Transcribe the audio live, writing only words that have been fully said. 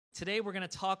Today we're going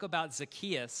to talk about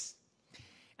Zacchaeus.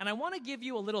 And I want to give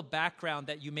you a little background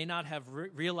that you may not have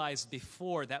realized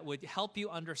before that would help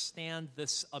you understand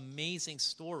this amazing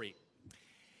story.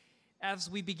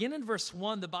 As we begin in verse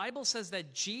 1, the Bible says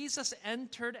that Jesus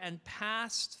entered and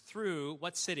passed through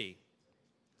what city?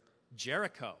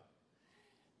 Jericho.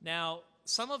 Now,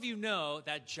 some of you know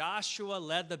that Joshua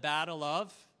led the battle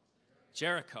of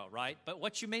Jericho, right? But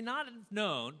what you may not have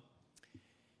known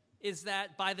is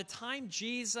that by the time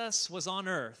Jesus was on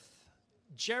earth,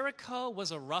 Jericho was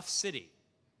a rough city.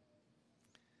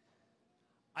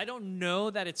 I don't know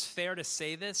that it's fair to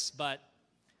say this, but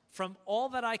from all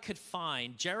that I could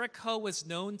find, Jericho was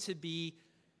known to be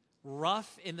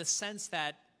rough in the sense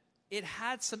that it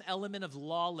had some element of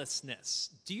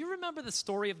lawlessness. Do you remember the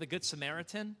story of the Good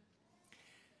Samaritan?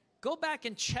 Go back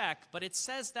and check, but it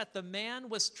says that the man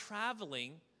was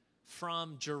traveling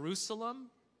from Jerusalem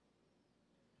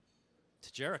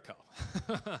to Jericho.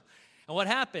 And what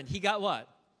happened? He got what?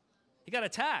 He got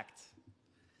attacked.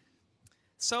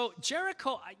 So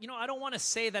Jericho, I don't want to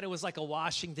say that it was like a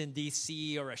Washington,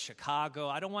 D.C. or a Chicago.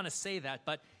 I don't want to say that,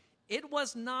 but it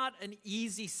was not an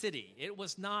easy city. It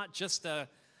was not just a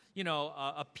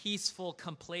peaceful,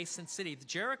 complacent city.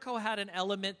 Jericho had an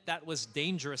element that was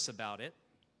dangerous about it.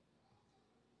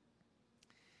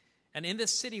 And in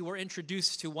this city, we're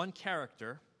introduced to one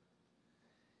character,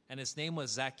 and his name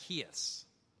was Zacchaeus.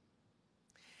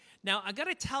 Now, I got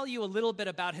to tell you a little bit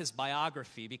about his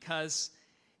biography because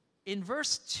in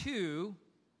verse 2,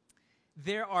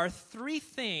 there are three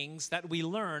things that we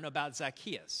learn about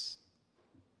Zacchaeus.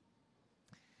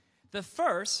 The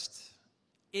first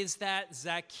is that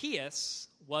Zacchaeus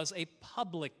was a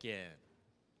publican.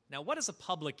 Now, what is a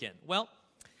publican? Well,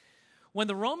 when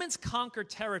the Romans conquered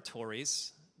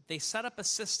territories, they set up a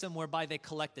system whereby they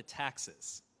collected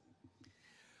taxes.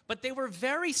 But they were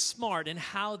very smart in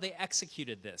how they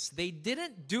executed this. They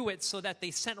didn't do it so that they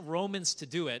sent Romans to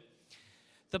do it.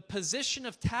 The position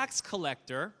of tax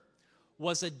collector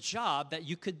was a job that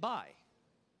you could buy.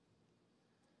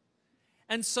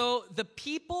 And so the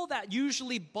people that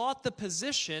usually bought the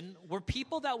position were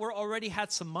people that already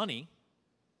had some money.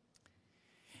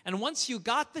 And once you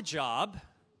got the job,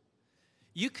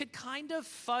 you could kind of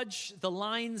fudge the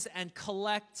lines and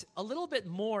collect a little bit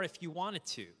more if you wanted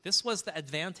to. This was the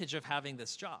advantage of having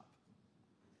this job.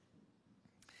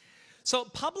 So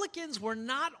publicans were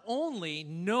not only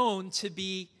known to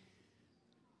be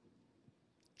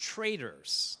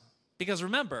traitors, because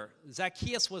remember,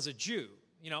 Zacchaeus was a Jew,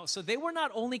 so they were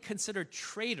not only considered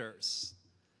traitors,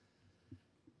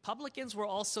 publicans were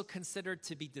also considered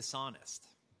to be dishonest.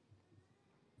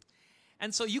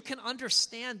 And so you can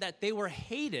understand that they were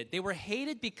hated. They were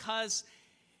hated because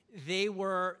they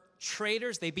were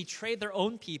traitors. They betrayed their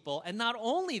own people. And not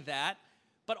only that,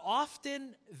 but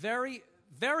often, very,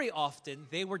 very often,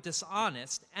 they were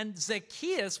dishonest. And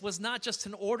Zacchaeus was not just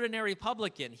an ordinary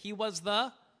publican. He was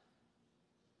the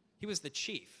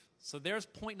chief. So there's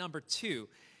point number 2.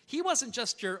 He wasn't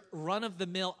just your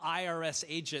run-of-the-mill IRS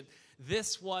agent.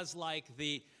 This was like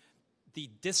the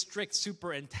district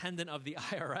superintendent of the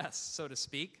IRS, so to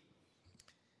speak.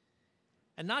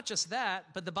 And not just that,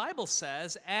 but the Bible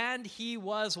says, and he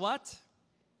was what?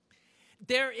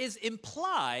 There is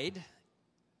implied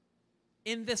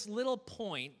in this little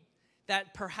point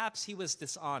that perhaps he was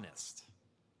dishonest.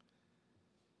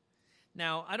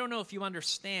 Now, I don't know if you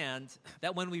understand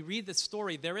that when we read the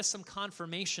story, there is some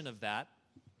confirmation of that.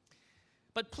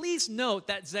 But please note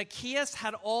that Zacchaeus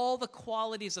had all the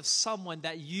qualities of someone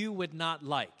that you would not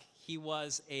like. He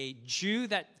was a Jew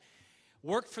that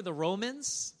worked for the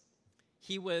Romans.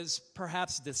 He was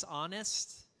perhaps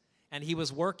dishonest, and he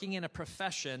was working in a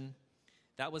profession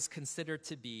that was considered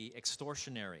to be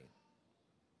extortionary.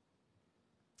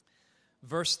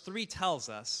 Verse 3 tells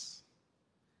us,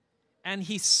 and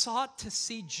he sought to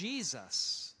see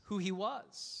Jesus, who he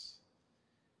was,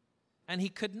 and he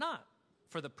could not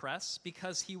for the press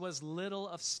because he was little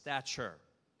of stature.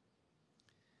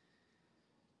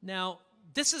 Now,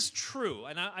 this is true,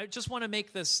 and I just want to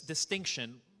make this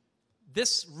distinction.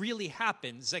 This really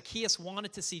happened. Zacchaeus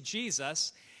wanted to see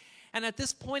Jesus, and at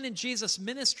this point in Jesus'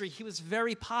 ministry, he was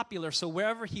very popular, so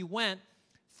wherever he went,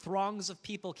 throngs of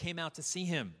people came out to see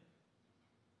him.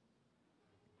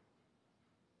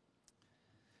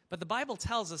 But the Bible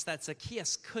tells us that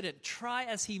Zacchaeus couldn't, try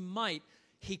as he might,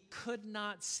 he could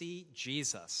not see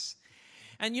Jesus.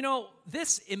 And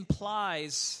this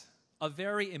implies a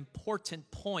very important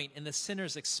point in the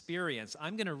sinner's experience.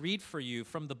 I'm going to read for you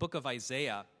from the book of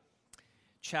Isaiah,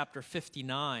 chapter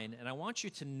 59, and I want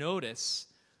you to notice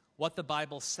what the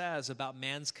Bible says about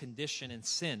man's condition in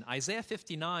sin. Isaiah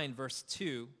 59, verse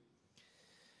 2,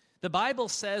 The Bible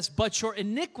says, "But your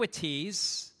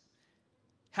iniquities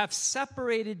have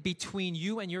separated between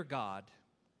you and your God,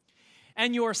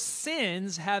 and your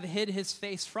sins have hid his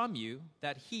face from you,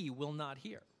 that he will not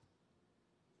hear."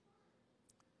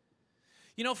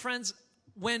 You know, friends,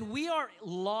 when we are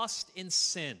lost in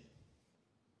sin,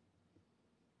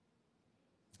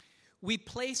 we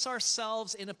place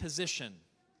ourselves in a position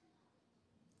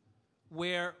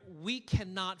where we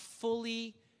cannot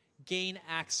fully gain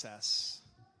access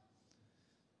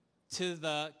to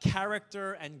the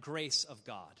character and grace of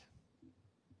God.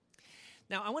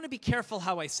 Now, I want to be careful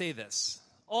how I say this.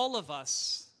 All of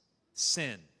us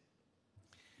sin.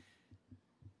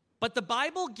 But the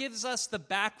Bible gives us the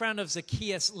background of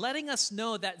Zacchaeus, letting us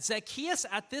know that Zacchaeus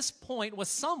at this point was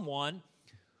someone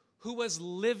who was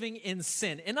living in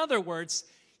sin. In other words,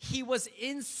 he was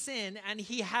in sin and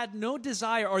he had no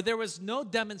desire, or there was no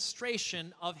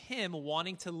demonstration of him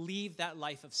wanting to leave that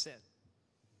life of sin.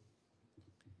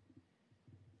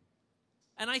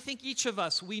 And I think each of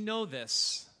us, we know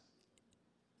this.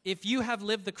 If you have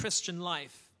lived the Christian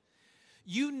life,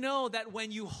 you know that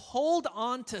when you hold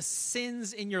on to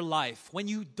sins in your life, when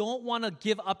you don't want to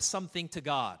give up something to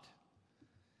God,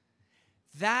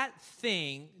 that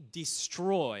thing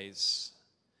destroys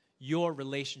your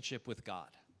relationship with God.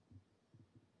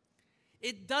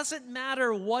 It doesn't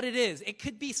matter what it is. It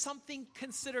could be something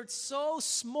considered so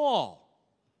small.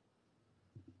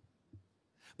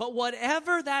 But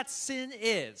whatever that sin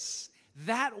is,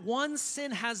 that one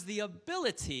sin has the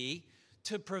ability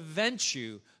to prevent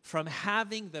you from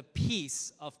having the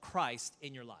peace of Christ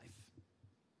in your life.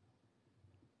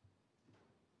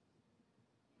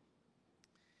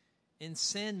 In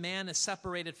sin, man is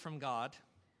separated from God.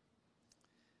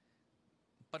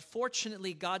 But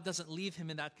fortunately, God doesn't leave him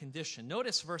in that condition.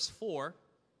 Notice verse 4.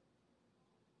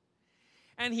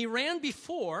 "And he ran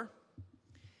before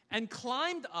and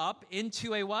climbed up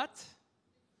into a what?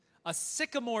 A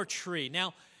sycamore tree."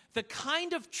 Now, the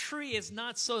kind of tree is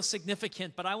not so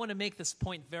significant, but I want to make this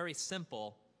point very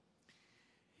simple.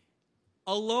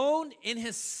 Alone in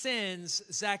his sins,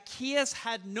 Zacchaeus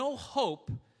had no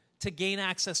hope to gain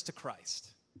access to Christ.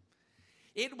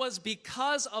 It was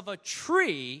because of a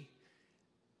tree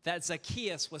that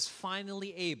Zacchaeus was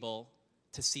finally able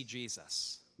to see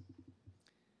Jesus.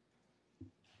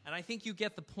 And I think you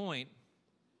get the point.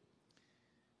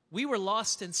 We were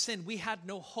lost in sin. We had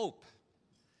no hope.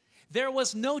 There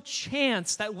was no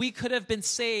chance that we could have been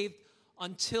saved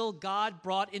until God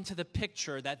brought into the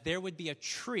picture that there would be a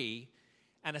tree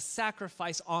and a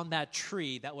sacrifice on that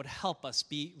tree that would help us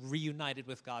be reunited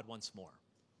with God once more.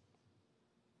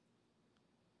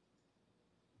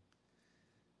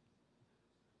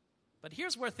 But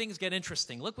here's where things get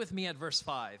interesting. Look with me at verse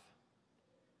 5.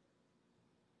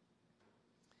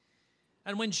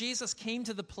 "And when Jesus came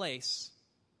to the place,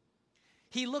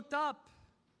 he looked up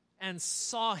and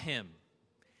saw him."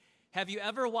 Have you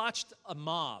ever watched a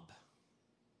mob?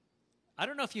 I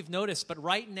don't know if you've noticed, but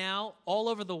right now, all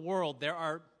over the world, there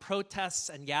are protests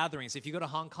and gatherings. If you go to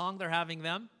Hong Kong, they're having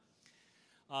them.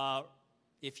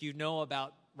 If you know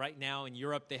about right now in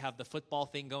Europe, they have the football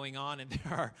thing going on, and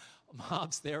there are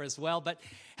mobs there as well. But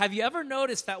have you ever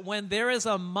noticed that when there is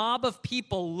a mob of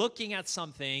people looking at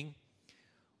something,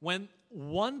 when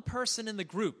one person in the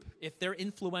group, if they're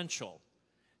influential,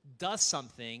 does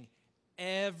something,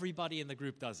 everybody in the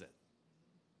group does it?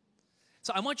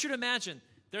 So I want you to imagine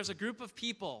there's a group of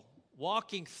people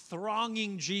walking,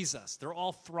 thronging Jesus. They're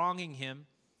all thronging him.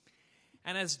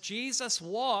 And as Jesus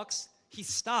walks, he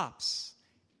stops.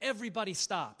 Everybody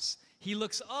stops. He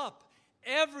looks up.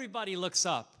 Everybody looks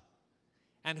up.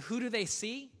 And who do they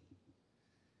see?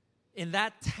 In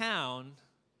that town,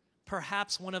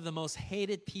 perhaps one of the most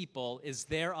hated people is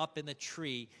there up in the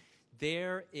tree.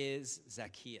 There is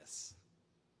Zacchaeus.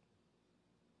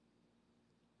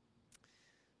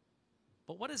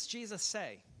 But what does Jesus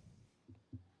say?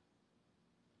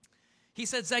 He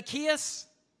said, "Zacchaeus,"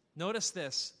 notice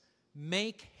this,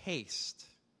 "make haste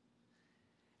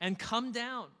and come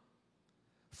down,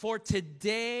 for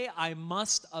today I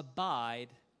must abide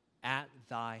at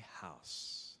thy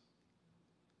house."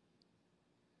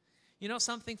 You know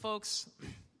something, folks?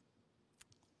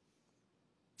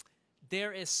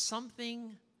 There is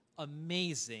something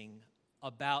amazing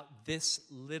about this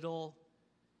little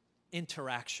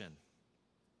interaction.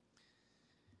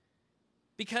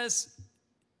 Because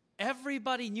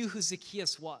everybody knew who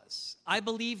Zacchaeus was. I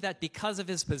believe that because of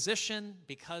his position,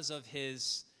 because of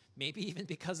his, maybe even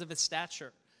because of his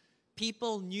stature,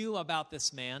 people knew about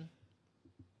this man.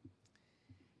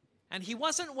 And he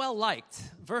wasn't well liked.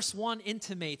 Verse 1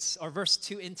 intimates, or verse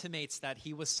 2 intimates that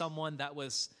he was someone that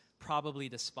was probably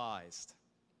despised.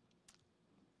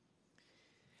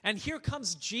 And here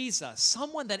comes Jesus,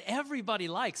 someone that everybody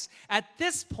likes. At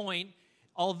this point,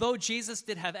 although Jesus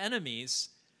did have enemies,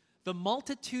 the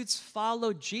multitudes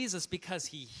followed Jesus because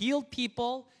he healed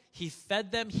people, he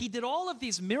fed them, he did all of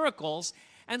these miracles.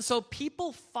 And so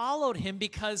people followed him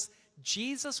because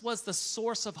Jesus was the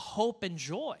source of hope and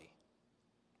joy.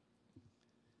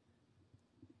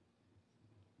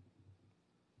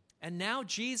 And now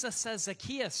Jesus says,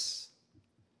 Zacchaeus,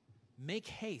 make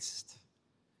haste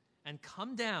and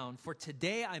come down, for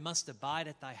today I must abide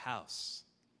at thy house.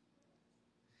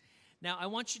 Now, I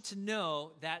want you to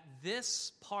know that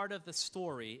this part of the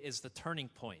story is the turning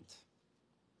point.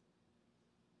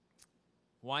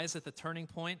 Why is it the turning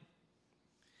point?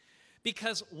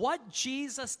 Because what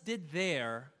Jesus did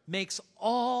there makes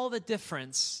all the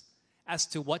difference as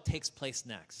to what takes place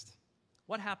next.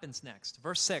 What happens next?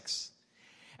 Verse 6.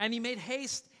 And he made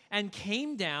haste and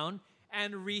came down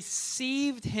and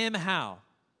received him how?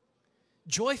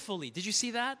 Joyfully. Did you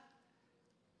see that?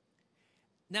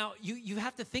 Now, you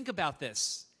have to think about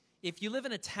this. If you live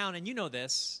in a town, and you know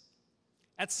this,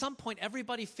 at some point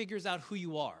everybody figures out who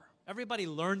you are. Everybody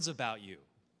learns about you.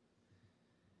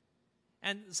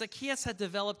 And Zacchaeus had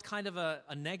developed kind of a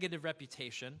negative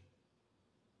reputation.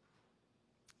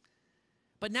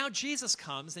 But now Jesus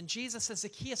comes, and Jesus says,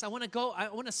 Zacchaeus, I want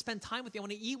to spend time with you, I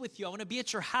want to eat with you, I want to be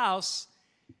at your house.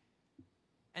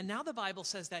 And now the Bible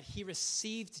says that he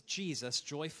received Jesus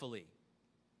joyfully.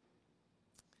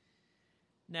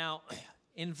 Now,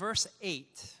 in verse 8,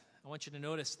 I want you to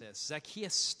notice this.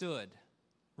 Zacchaeus stood.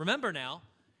 Remember now,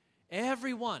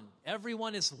 everyone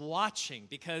is watching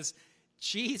because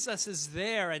Jesus is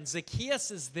there and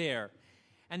Zacchaeus is there.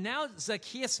 And now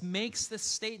Zacchaeus makes this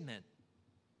statement.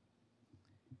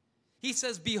 He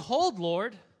says, behold,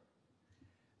 Lord,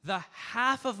 the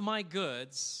half of my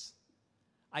goods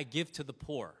I give to the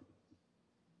poor.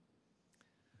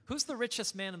 Who's the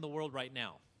richest man in the world right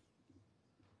now?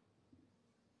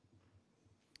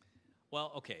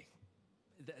 Well, okay,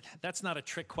 that's not a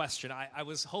trick question. I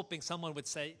was hoping someone would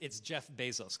say it's Jeff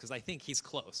Bezos, because I think he's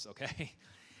close, okay?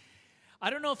 I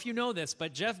don't know if you know this,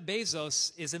 but Jeff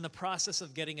Bezos is in the process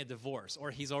of getting a divorce, or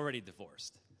he's already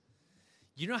divorced.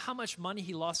 You know how much money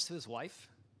he lost to his wife?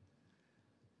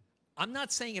 I'm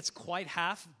not saying it's quite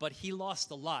half, but he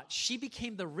lost a lot. She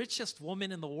became the richest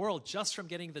woman in the world just from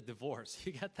getting the divorce.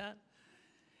 You get that?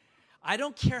 I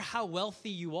don't care how wealthy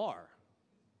you are.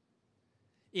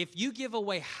 If you give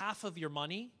away half of your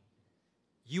money,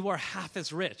 you are half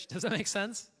as rich. Does that make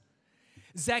sense?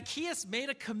 Zacchaeus made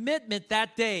a commitment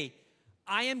that day.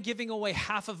 I am giving away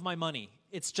half of my money.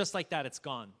 It's just like that. It's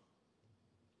gone.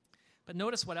 But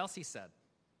notice what else he said.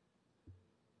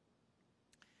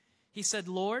 He said,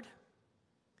 Lord,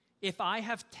 if I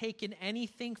have taken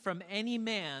anything from any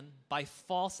man by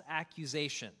false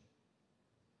accusation,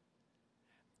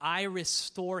 I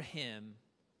restore him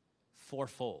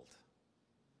fourfold.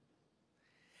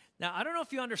 Now, I don't know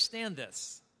if you understand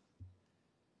this.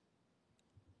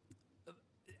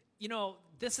 You know,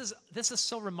 this is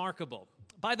so remarkable.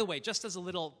 By the way, just as a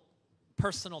little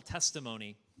personal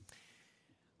testimony,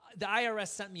 the IRS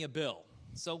sent me a bill.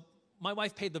 So my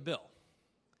wife paid the bill.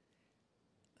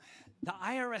 The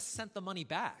IRS sent the money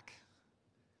back.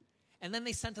 And then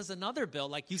they sent us another bill,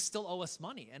 like, you still owe us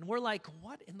money. And we're like,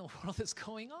 what in the world is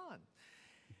going on?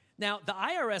 Now, the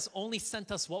IRS only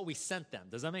sent us what we sent them.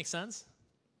 Does that make sense?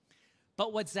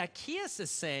 But what Zacchaeus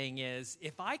is saying is,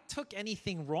 if I took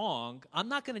anything wrong, I'm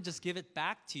not going to just give it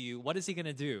back to you. What is he going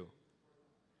to do?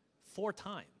 4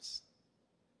 times.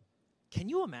 Can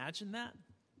you imagine that?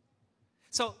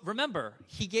 So remember,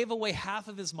 he gave away half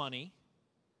of his money.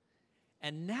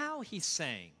 And now he's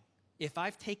saying, if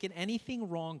I've taken anything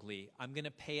wrongly, I'm going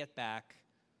to pay it back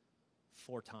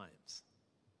 4 times.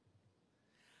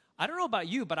 I don't know about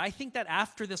you, but I think that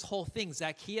after this whole thing,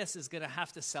 Zacchaeus is going to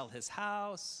have to sell his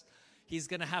house. He's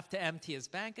going to have to empty his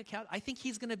bank account. I think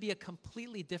he's going to be a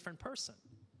completely different person.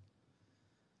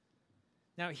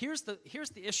 Now, here's the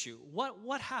issue.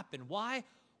 What happened? Why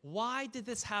did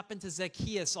this happen to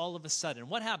Zacchaeus all of a sudden?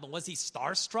 What happened? Was he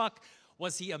starstruck?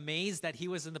 Was he amazed that he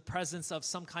was in the presence of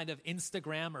some kind of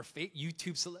Instagram or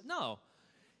YouTube? No.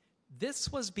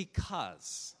 This was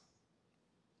because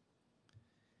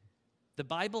the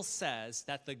Bible says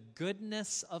that the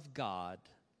goodness of God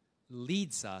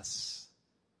leads us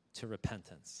to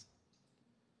repentance.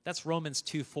 That's Romans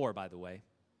 2:4, by the way.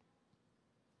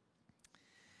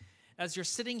 As you're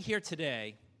sitting here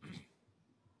today,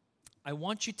 I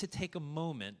want you to take a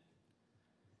moment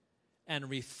and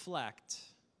reflect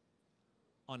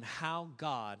on how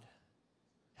God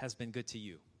has been good to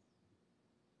you.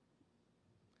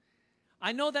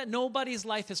 I know that nobody's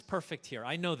life is perfect here.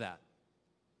 I know that.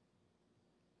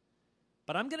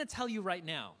 But I'm going to tell you right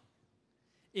now,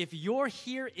 if you're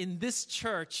here in this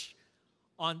church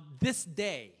on this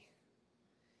day,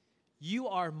 you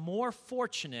are more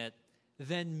fortunate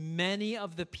than many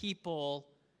of the people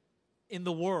in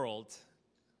the world,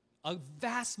 a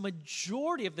vast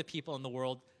majority of the people in the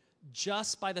world,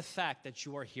 just by the fact that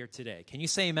you are here today. Can you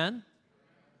say amen?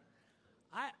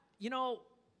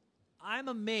 I'm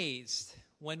amazed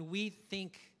when we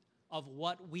think of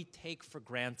what we take for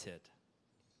granted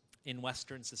in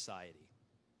Western society.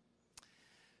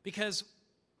 Because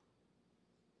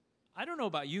I don't know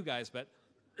about you guys, but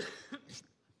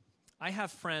I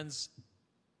have friends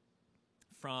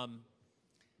from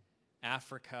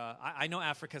Africa. I know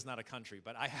Africa is not a country,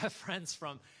 but I have friends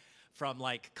from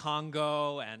like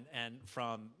Congo and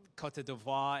from Cote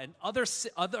d'Ivoire and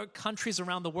other countries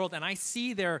around the world, and I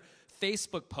see their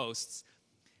Facebook posts.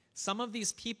 Some of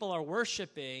these people are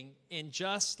worshiping in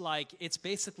just like, it's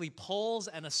basically poles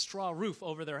and a straw roof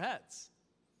over their heads.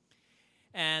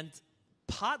 And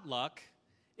potluck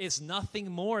is nothing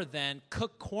more than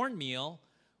cooked cornmeal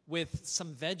with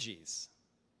some veggies.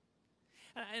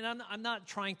 And I'm not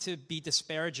trying to be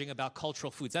disparaging about cultural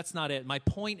foods. That's not it. My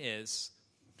point is,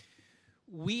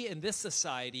 we in this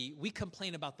society, we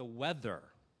complain about the weather.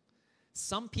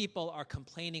 Some people are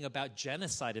complaining about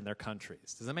genocide in their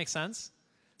countries. Does that make sense?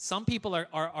 Some people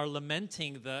are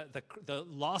lamenting the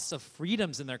loss of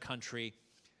freedoms in their country.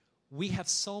 We have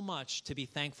so much to be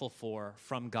thankful for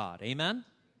from God. Amen?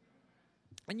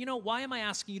 And why am I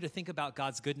asking you to think about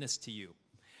God's goodness to you?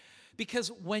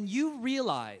 Because when you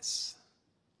realize,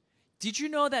 did you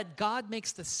know that God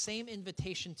makes the same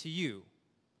invitation to you?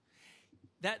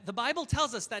 That the Bible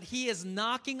tells us that he is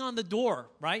knocking on the door,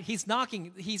 right? He's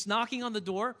knocking on the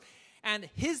door, and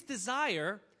his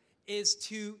desire is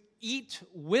to eat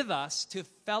with us, to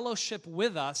fellowship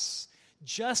with us,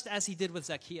 just as he did with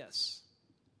Zacchaeus.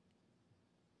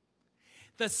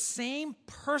 The same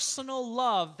personal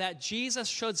love that Jesus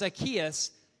showed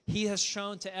Zacchaeus, he has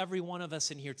shown to every one of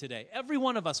us in here today. Every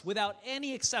one of us, without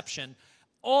any exception,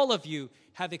 all of you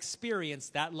have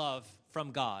experienced that love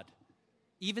from God,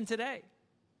 even today.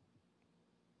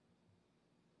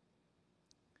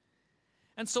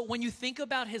 And so when you think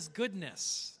about his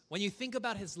goodness, when you think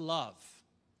about his love,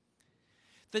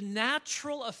 the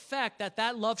natural effect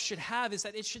that love should have is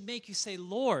that it should make you say,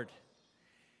 Lord,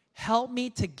 help me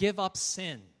to give up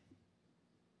sin.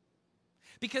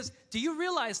 Because do you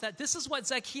realize that this is what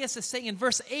Zacchaeus is saying in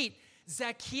verse 8?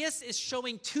 Zacchaeus is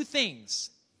showing two things.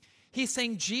 He's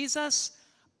saying, Jesus,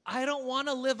 I don't want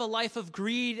to live a life of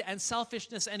greed and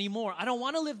selfishness anymore. I don't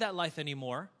want to live that life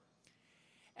anymore.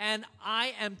 And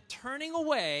I am turning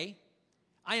away.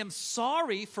 I am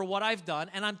sorry for what I've done,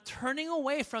 and I'm turning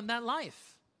away from that life.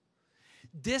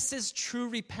 This is true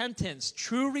repentance.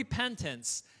 True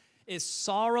repentance is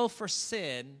sorrow for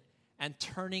sin and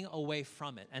turning away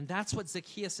from it. And that's what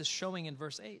Zacchaeus is showing in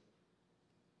verse 8.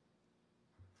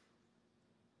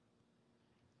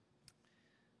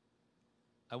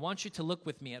 I want you to look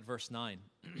with me at verse 9.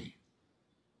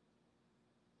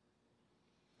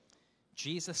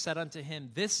 Jesus said unto him,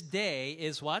 this day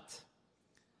is what?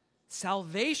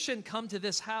 Salvation come to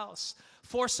this house,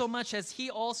 for so much as he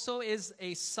also is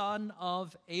a son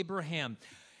of Abraham.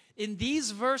 In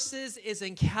these verses is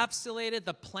encapsulated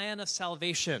the plan of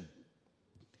salvation.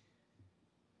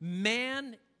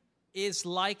 Man is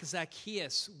like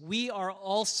Zacchaeus. We are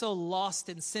also lost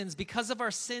in sins. Because of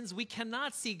our sins, we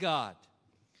cannot see God.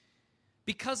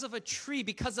 Because of a tree,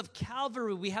 because of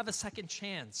Calvary, we have a second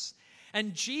chance.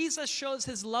 And Jesus shows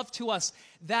his love to us.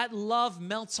 That love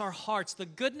melts our hearts. The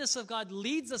goodness of God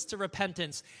leads us to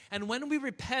repentance. And when we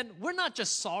repent, we're not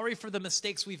just sorry for the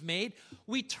mistakes we've made.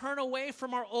 We turn away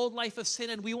from our old life of sin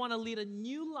and we want to lead a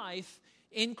new life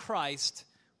in Christ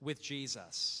with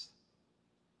Jesus.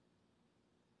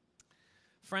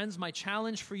 Friends, my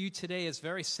challenge for you today is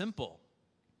very simple.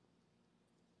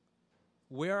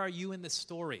 Where are you in this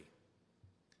story?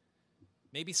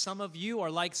 Maybe some of you are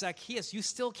like Zacchaeus. You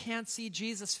still can't see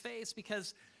Jesus' face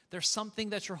because there's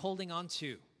something that you're holding on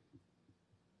to.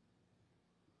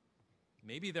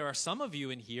 Maybe there are some of you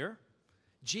in here.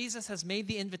 Jesus has made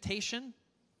the invitation,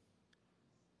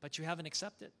 but you haven't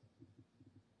accepted.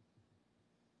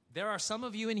 There are some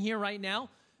of you in here right now.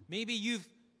 Maybe you've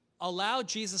allowed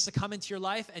Jesus to come into your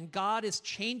life, and God is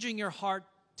changing your heart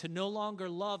to no longer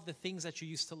love the things that you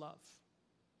used to love.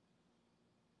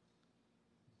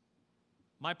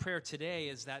 My prayer today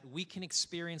is that we can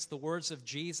experience the words of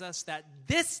Jesus, that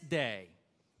this day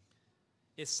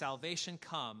is salvation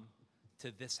come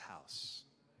to this house.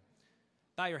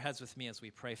 Bow your heads with me as we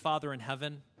pray. Father in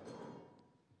heaven,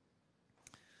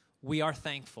 we are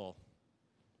thankful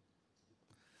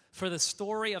for the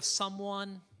story of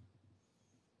someone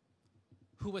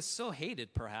who was so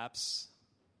hated, perhaps,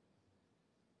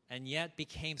 and yet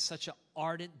became such an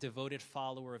ardent, devoted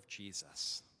follower of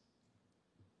Jesus.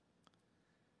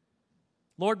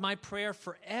 Lord, my prayer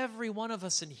for every one of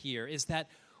us in here is that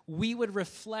we would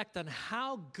reflect on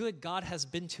how good God has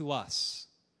been to us.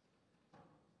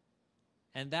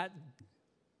 And that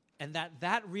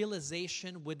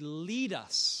realization would lead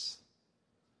us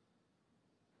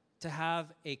to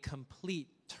have a complete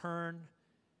turn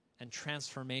and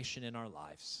transformation in our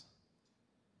lives.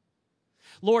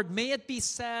 Lord, may it be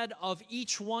said of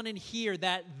each one in here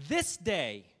that this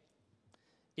day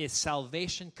is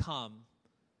salvation come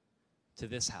to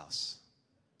this house.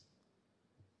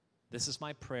 This is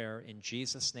my prayer. In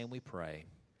Jesus' name we pray.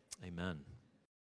 Amen.